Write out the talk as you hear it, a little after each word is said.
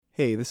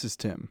Hey, this is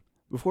Tim.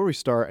 Before we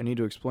start, I need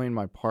to explain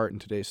my part in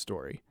today's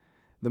story.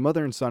 The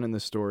mother and son in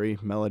this story,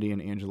 Melodie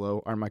and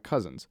Angelo, are my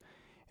cousins.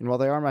 And while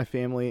they are my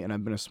family and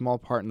I've been a small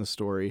part in the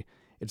story,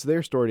 it's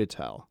their story to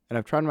tell, and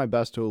I've tried my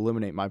best to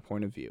eliminate my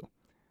point of view.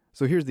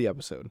 So here's the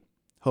episode.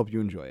 Hope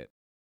you enjoy it.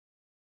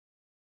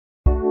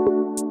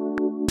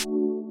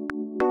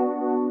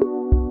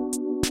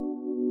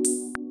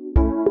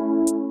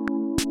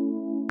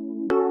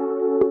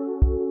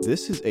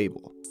 This is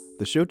Able,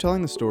 the show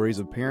telling the stories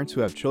of parents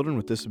who have children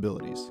with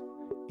disabilities.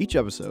 Each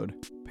episode,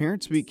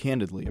 parents speak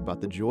candidly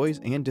about the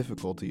joys and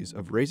difficulties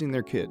of raising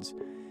their kids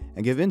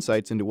and give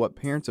insights into what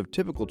parents of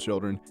typical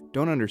children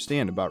don't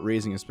understand about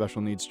raising a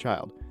special needs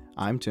child.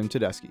 I'm Tim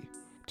Tedeschi.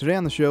 Today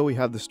on the show, we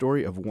have the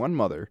story of one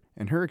mother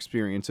and her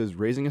experiences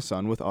raising a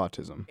son with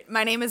autism.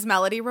 My name is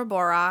Melodie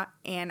Reboira,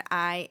 and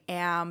I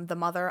am the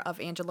mother of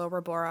Angelo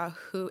Reboira,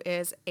 who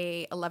is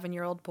a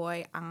 11-year-old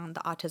boy on the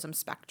autism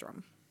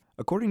spectrum.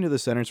 According to the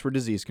Centers for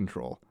Disease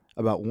Control,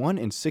 about 1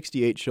 in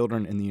 68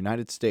 children in the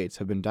United States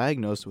have been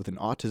diagnosed with an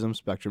autism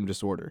spectrum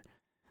disorder.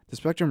 The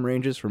spectrum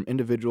ranges from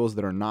individuals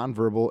that are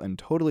nonverbal and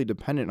totally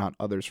dependent on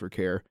others for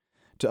care,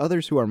 to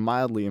others who are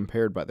mildly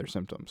impaired by their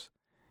symptoms.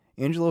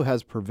 Angelo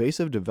has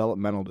pervasive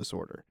developmental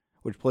disorder,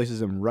 which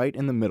places him right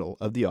in the middle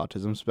of the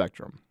autism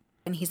spectrum.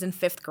 And he's in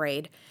 5th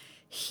grade.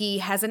 He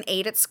has an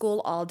aide at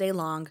school all day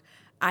long.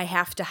 I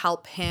have to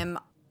help him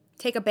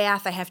take a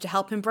bath. I have to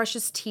help him brush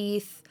his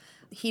teeth.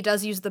 He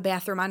does use the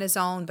bathroom on his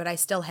own, but I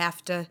still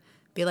have to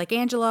be like,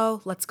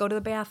 Angelo, let's go to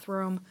the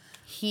bathroom.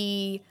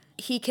 He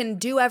can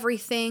do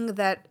everything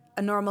that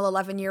a normal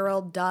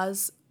 11-year-old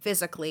does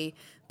physically,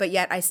 but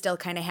yet I still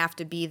kind of have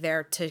to be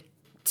there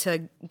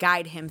to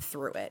guide him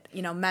through it.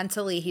 You know,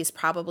 mentally, he's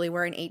probably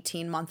where an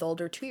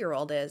 18-month-old or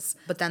 2-year-old is.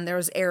 But then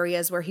there's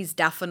areas where he's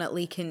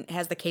definitely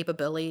has the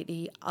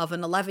capability of an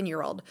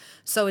 11-year-old.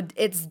 So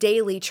it's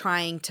daily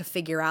trying to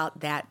figure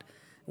out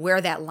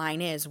where that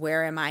line is.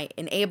 Where am I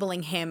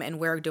enabling him, and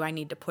where do I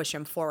need to push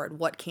him forward?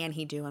 What can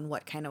he do, and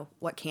what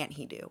can't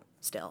he do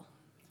still?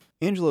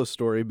 Angelo's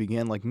story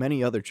began like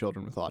many other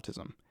children with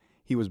autism.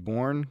 He was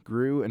born,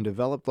 grew, and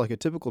developed like a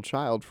typical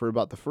child for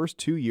about the first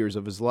 2 years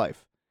of his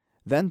life.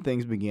 Then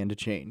things began to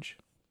change.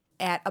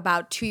 At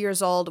about 2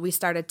 years old, we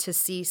started to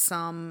see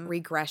some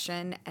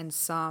regression and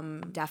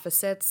some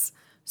deficits.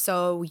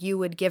 So you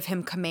would give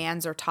him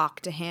commands or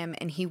talk to him,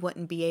 and he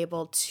wouldn't be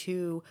able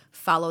to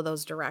follow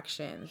those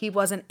directions. He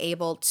wasn't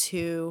able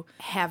to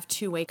have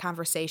two-way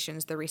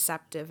conversations. The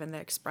receptive and the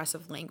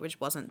expressive language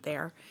wasn't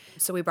there.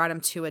 So we brought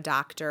him to a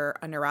doctor,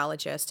 a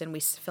neurologist, and we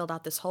filled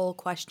out this whole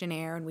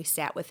questionnaire, and we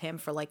sat with him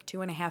for like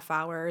 2.5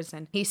 hours.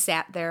 And he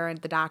sat there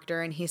at the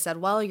doctor, and he said,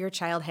 well, your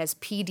child has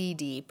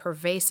PDD,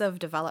 pervasive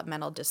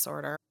developmental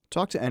disorder.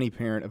 Talk to any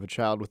parent of a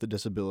child with a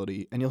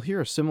disability, and you'll hear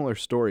a similar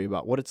story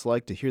about what it's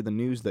like to hear the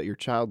news that your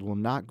child will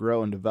not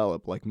grow and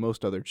develop like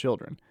most other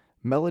children.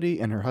 Melodie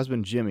and her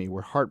husband Jimmy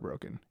were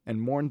heartbroken and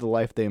mourned the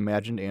life they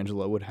imagined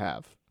Angelo would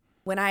have.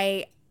 When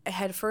I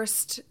had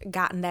first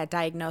gotten that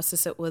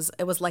diagnosis, it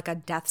was like a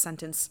death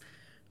sentence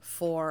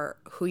for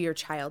who your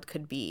child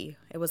could be.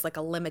 It was like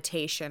a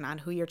limitation on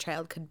who your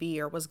child could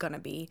be or was going to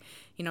be.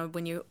 You know,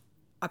 when you're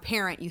a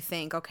parent, you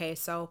think, okay,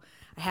 so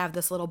I have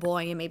this little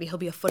boy, and maybe he'll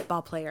be a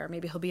football player,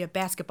 maybe he'll be a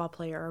basketball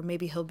player, or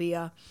maybe he'll be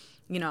a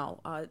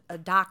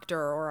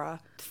doctor or a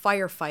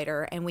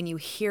firefighter. And when you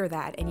hear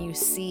that and you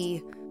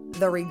see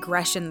the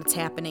regression that's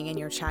happening in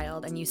your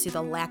child, and you see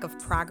the lack of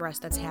progress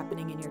that's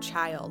happening in your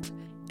child,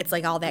 it's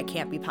like all that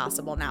can't be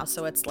possible now.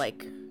 So it's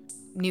like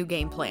new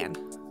game plan.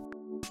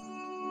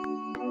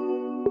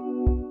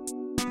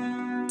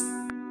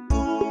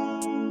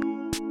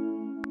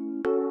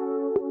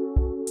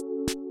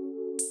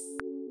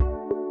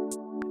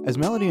 As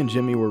Melodie and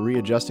Jimmy were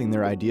readjusting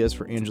their ideas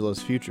for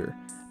Angelo's future,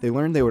 they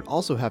learned they would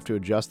also have to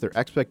adjust their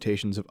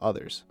expectations of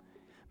others.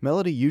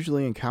 Melodie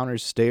usually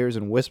encounters stares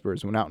and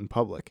whispers when out in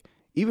public.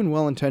 Even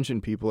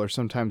well-intentioned people are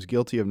sometimes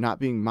guilty of not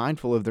being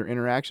mindful of their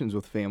interactions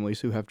with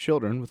families who have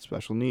children with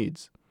special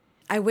needs.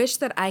 I wish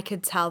that I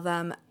could tell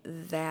them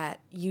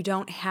that you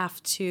don't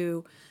have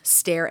to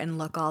stare and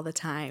look all the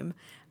time.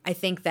 I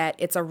think that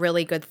it's a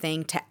really good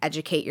thing to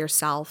educate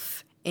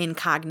yourself in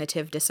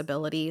cognitive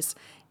disabilities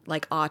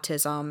like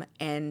autism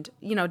and,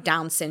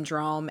 Down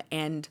syndrome.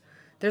 And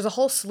there's a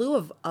whole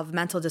slew of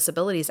mental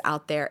disabilities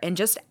out there, and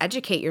just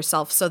educate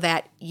yourself so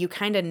that you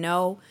kind of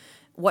know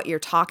what you're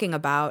talking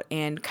about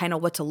and kind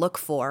of what to look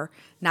for,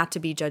 not to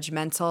be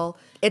judgmental.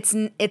 It's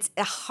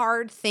a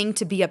hard thing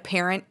to be a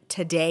parent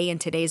today in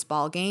today's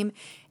ballgame.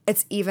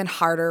 It's even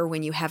harder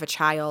when you have a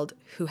child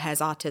who has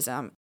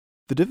autism.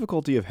 The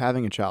difficulty of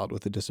having a child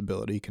with a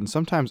disability can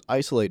sometimes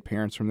isolate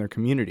parents from their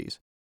communities.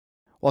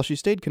 While she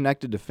stayed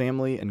connected to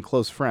family and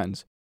close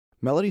friends,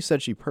 Melodie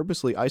said she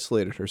purposely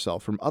isolated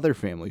herself from other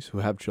families who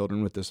have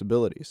children with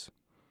disabilities.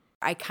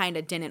 I kind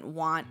of didn't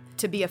want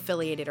to be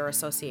affiliated or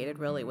associated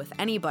really with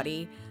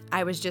anybody.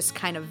 I was just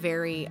kind of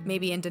very,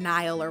 maybe in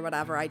denial or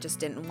whatever. I just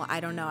didn't want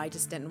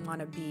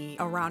to be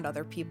around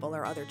other people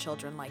or other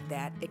children like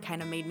that. It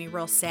kind of made me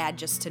real sad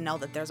just to know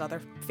that there's other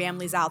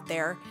families out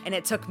there. And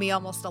it took me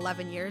almost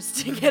 11 years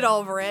to get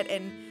over it.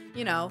 And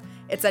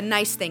it's a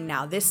nice thing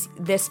now. This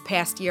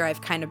past year,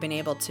 I've kind of been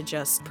able to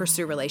just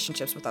pursue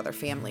relationships with other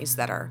families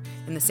that are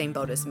in the same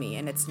boat as me,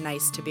 and it's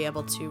nice to be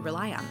able to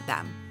rely on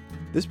them.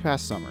 This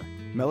past summer,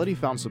 Melodie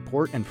found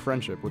support and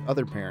friendship with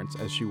other parents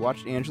as she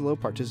watched Angelo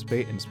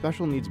participate in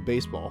special needs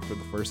baseball for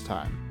the first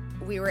time.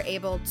 We were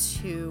able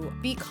to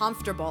be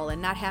comfortable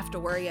and not have to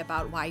worry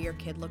about why your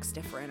kid looks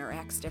different or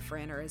acts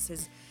different or is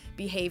his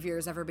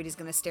behaviors everybody's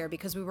going to stare,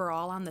 because we were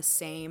all on the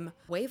same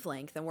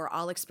wavelength and we're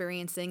all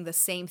experiencing the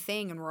same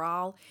thing and we're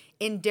all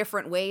in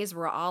different ways.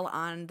 We're all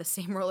on the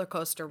same roller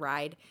coaster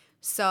ride.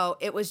 So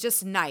it was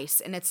just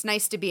nice. And it's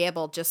nice to be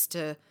able just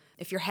to,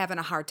 if you're having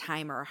a hard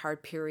time or a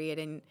hard period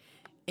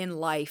in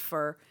life,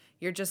 or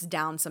you're just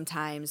down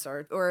sometimes,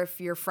 or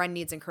if your friend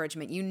needs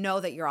encouragement, you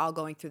know that you're all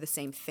going through the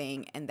same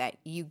thing and that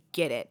you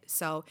get it.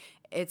 So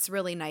it's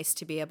really nice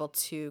to be able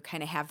to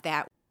kind of have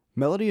that.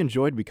 Melodie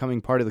enjoyed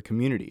becoming part of the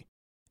community.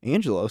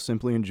 Angelo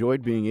simply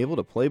enjoyed being able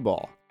to play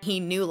ball.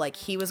 He knew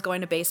he was going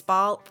to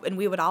baseball, and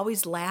we would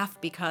always laugh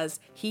because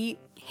he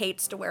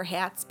hates to wear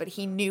hats, but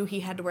he knew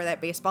he had to wear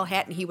that baseball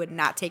hat and he would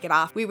not take it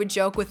off. We would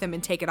joke with him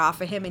and take it off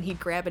of him and he'd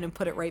grab it and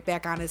put it right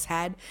back on his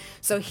head.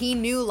 So he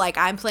knew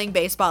I'm playing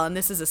baseball and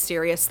this is a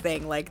serious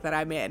thing that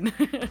I'm in.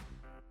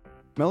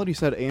 Melodie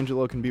said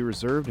Angelo can be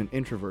reserved and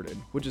introverted,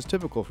 which is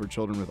typical for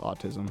children with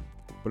autism.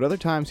 But other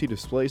times he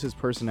displays his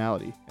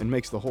personality and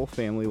makes the whole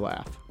family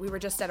laugh. We were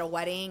just at a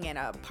wedding and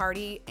a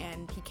party,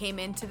 and he came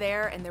into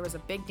there, and there was a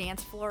big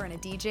dance floor and a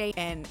DJ,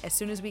 and as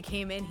soon as we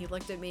came in, he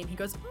looked at me and he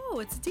goes, "Oh,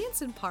 it's a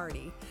dancing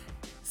party."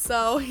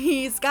 So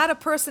he's got a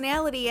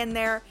personality in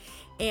there,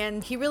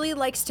 and he really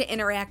likes to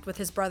interact with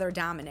his brother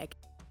Dominic.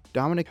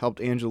 Dominic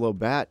helped Angelo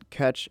bat,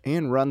 catch,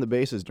 and run the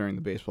bases during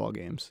the baseball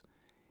games.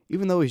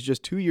 Even though he's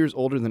just 2 years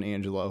older than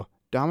Angelo,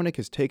 Dominic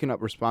has taken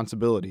up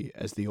responsibility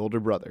as the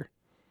older brother.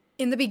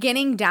 In the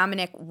beginning,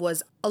 Dominic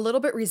was a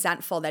little bit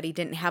resentful that he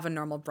didn't have a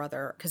normal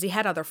brother because he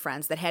had other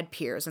friends that had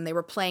peers and they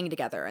were playing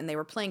together and they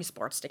were playing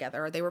sports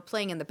together or they were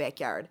playing in the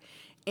backyard.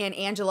 And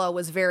Angelo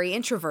was very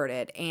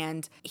introverted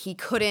and he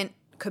couldn't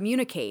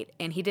communicate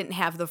and he didn't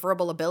have the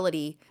verbal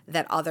ability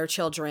that other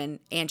children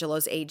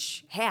Angelo's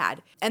age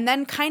had. And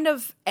then kind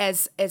of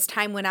as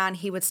time went on,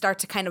 he would start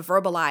to kind of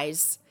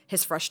verbalize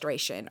his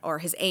frustration or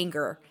his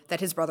anger that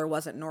his brother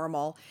wasn't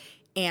normal.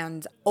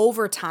 And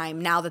over time,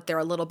 now that they're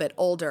a little bit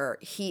older,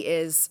 he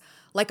is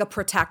like a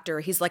protector.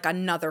 He's like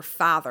another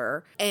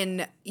father.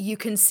 And you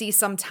can see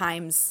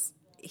sometimes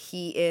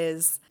he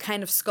is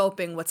kind of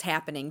scoping what's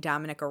happening,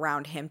 Dominic,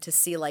 around him to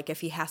see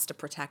if he has to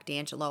protect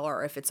Angelo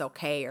or if it's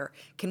okay or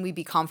can we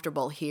be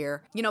comfortable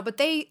here. But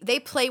they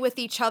play with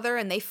each other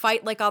and they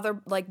fight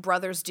like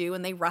brothers do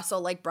and they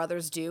wrestle like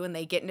brothers do and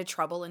they get into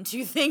trouble and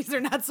do things they're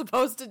not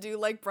supposed to do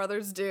like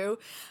brothers do.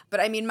 But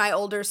I mean, my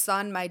older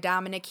son, my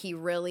Dominic, he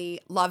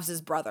really loves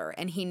his brother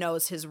and he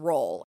knows his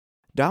role.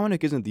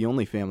 Dominic isn't the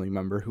only family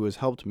member who has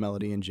helped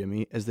Melodie and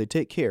Jimmy as they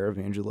take care of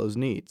Angelo's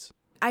needs.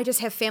 I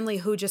just have family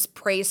who just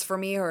prays for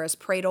me or has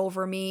prayed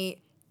over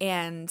me.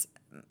 And,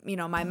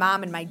 my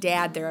mom and my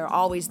dad, they're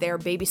always there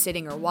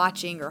babysitting or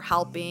watching or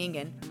helping.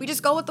 And we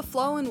just go with the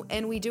flow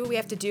and we do what we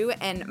have to do.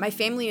 And my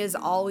family is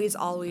always,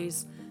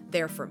 always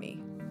there for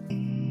me.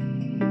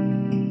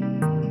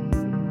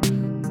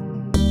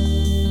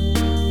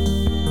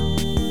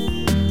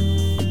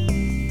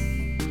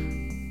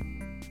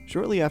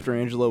 Shortly after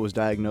Angelo was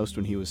diagnosed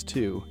when he was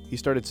 2, he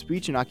started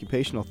speech and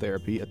occupational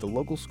therapy at the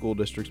local school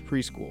district's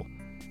preschool.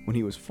 When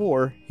he was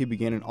 4, he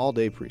began an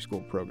all-day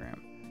preschool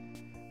program.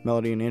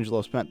 Melodie and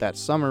Angelo spent that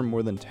summer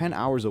more than 10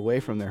 hours away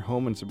from their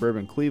home in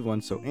suburban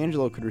Cleveland so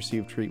Angelo could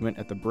receive treatment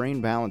at the Brain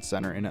Balance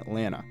Center in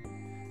Atlanta.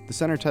 The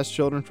center tests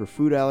children for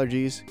food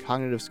allergies,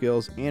 cognitive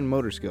skills, and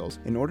motor skills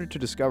in order to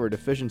discover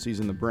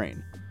deficiencies in the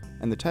brain,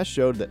 and the test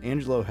showed that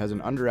Angelo has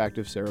an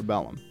underactive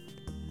cerebellum.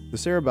 The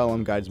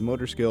cerebellum guides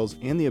motor skills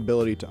and the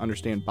ability to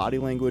understand body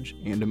language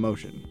and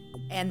emotion.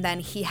 And then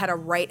he had a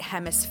right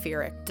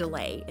hemispheric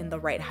delay in the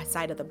right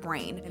side of the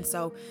brain. And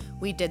so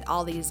we did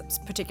all these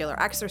particular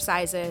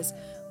exercises.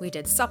 We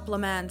did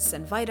supplements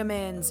and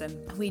vitamins,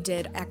 and we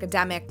did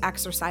academic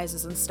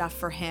exercises and stuff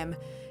for him.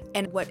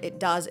 And what it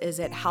does is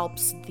it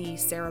helps the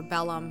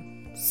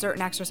cerebellum.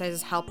 Certain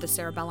exercises help the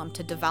cerebellum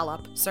to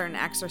develop. Certain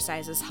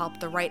exercises help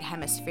the right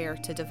hemisphere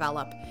to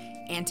develop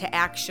and to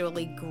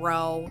actually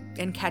grow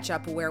and catch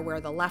up where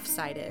the left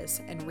side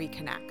is and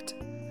reconnect.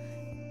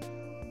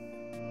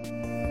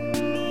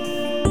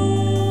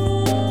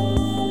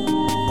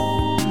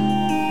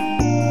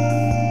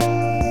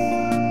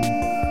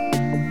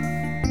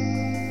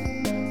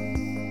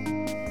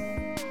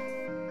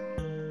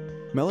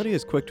 Melodie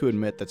is quick to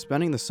admit that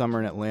spending the summer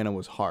in Atlanta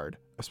was hard,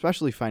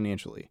 especially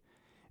financially.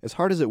 As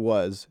hard as it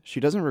was,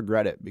 she doesn't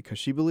regret it because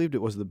she believed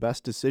it was the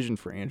best decision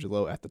for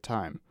Angelo at the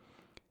time.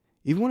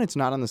 Even when it's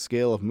not on the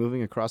scale of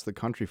moving across the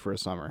country for a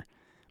summer,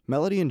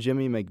 Melodie and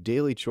Jimmy make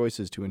daily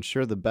choices to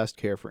ensure the best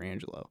care for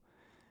Angelo.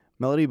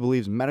 Melodie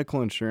believes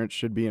medical insurance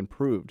should be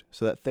improved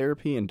so that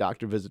therapy and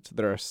doctor visits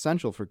that are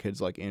essential for kids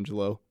like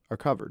Angelo are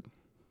covered.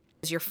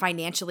 You're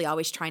financially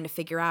always trying to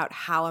figure out,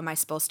 how am I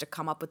supposed to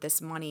come up with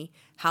this money?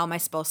 How am I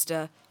supposed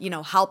to,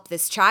 help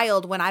this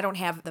child when I don't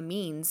have the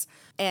means?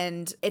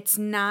 And it's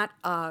not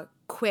a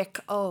quick,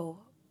 oh,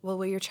 well,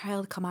 will your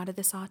child come out of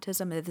this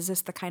autism? Is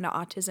this the kind of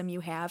autism you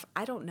have?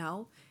 I don't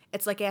know.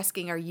 It's like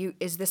asking,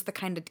 is this the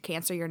kind of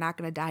cancer you're not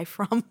going to die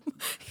from?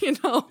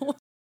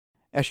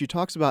 As she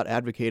talks about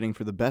advocating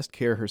for the best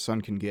care her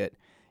son can get,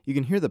 you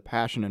can hear the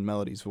passion in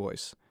Melodie's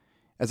voice.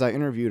 As I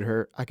interviewed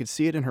her, I could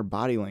see it in her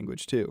body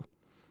language too.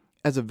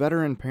 As a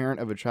veteran parent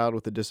of a child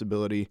with a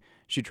disability,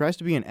 she tries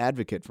to be an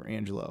advocate for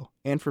Angelo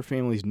and for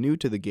families new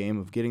to the game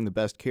of getting the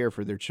best care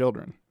for their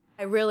children.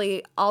 I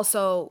really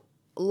also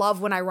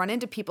love when I run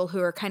into people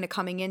who are kind of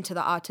coming into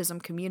the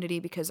autism community,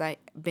 because I've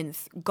been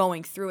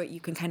going through it. You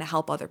can kind of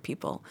help other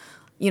people,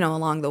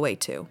 along the way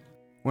too.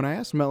 When I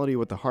asked Melodie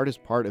what the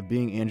hardest part of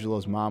being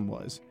Angelo's mom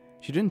was,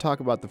 she didn't talk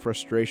about the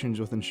frustrations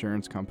with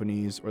insurance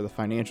companies or the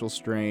financial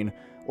strain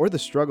or the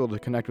struggle to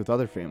connect with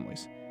other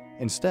families.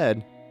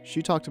 Instead,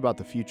 she talked about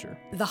the future.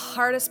 The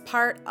hardest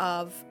part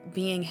of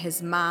being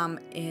his mom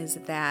is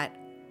that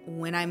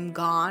when I'm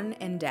gone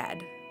and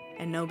dead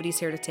and nobody's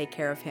here to take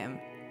care of him,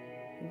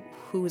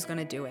 who's going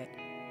to do it?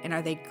 And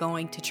are they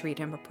going to treat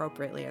him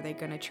appropriately? Are they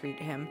going to treat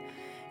him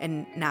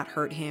and not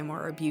hurt him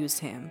or abuse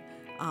him?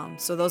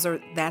 So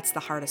that's the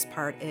hardest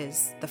part,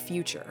 is the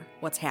future.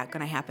 What's going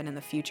to happen in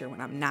the future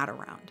when I'm not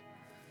around?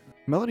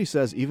 Melodie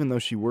says even though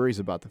she worries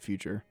about the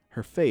future,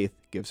 her faith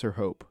gives her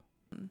hope.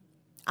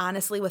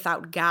 Honestly,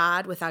 without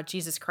God, without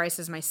Jesus Christ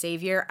as my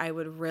Savior, I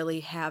would really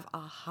have a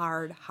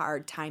hard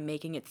time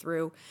making it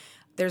through.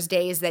 There's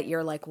days that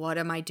you're like, what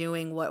am I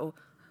doing?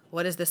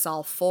 What is this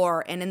all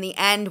for? And in the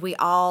end,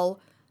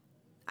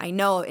 I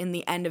know in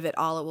the end of it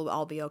all, it will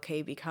all be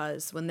okay,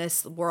 because when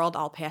this world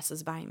all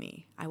passes by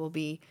me, I will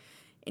be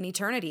in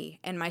eternity,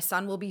 and my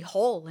son will be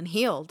whole and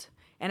healed,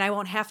 and I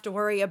won't have to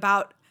worry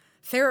about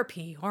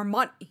therapy or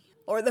money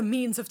or the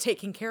means of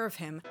taking care of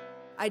him.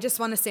 I just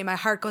want to say my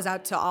heart goes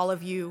out to all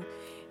of you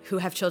who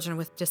have children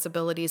with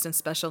disabilities and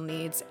special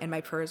needs, and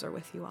my prayers are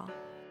with you all.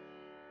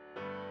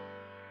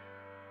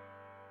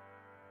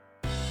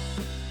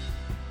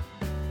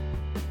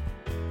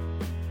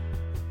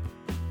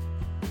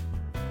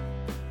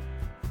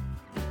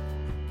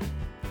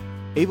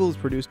 Able is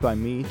produced by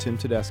me, Tim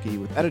Tedeschi,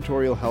 with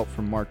editorial help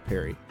from Mark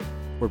Perry.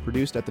 We're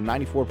produced at the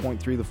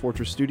 94.3 The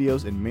Fortress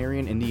Studios in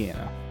Marion,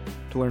 Indiana.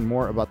 To learn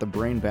more about the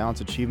Brain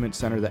Balance Achievement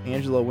Center that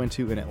Angelo went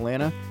to in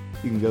Atlanta,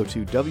 you can go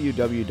to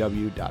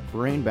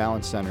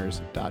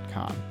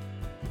www.brainbalancecenters.com.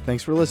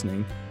 Thanks for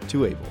listening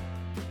to Able.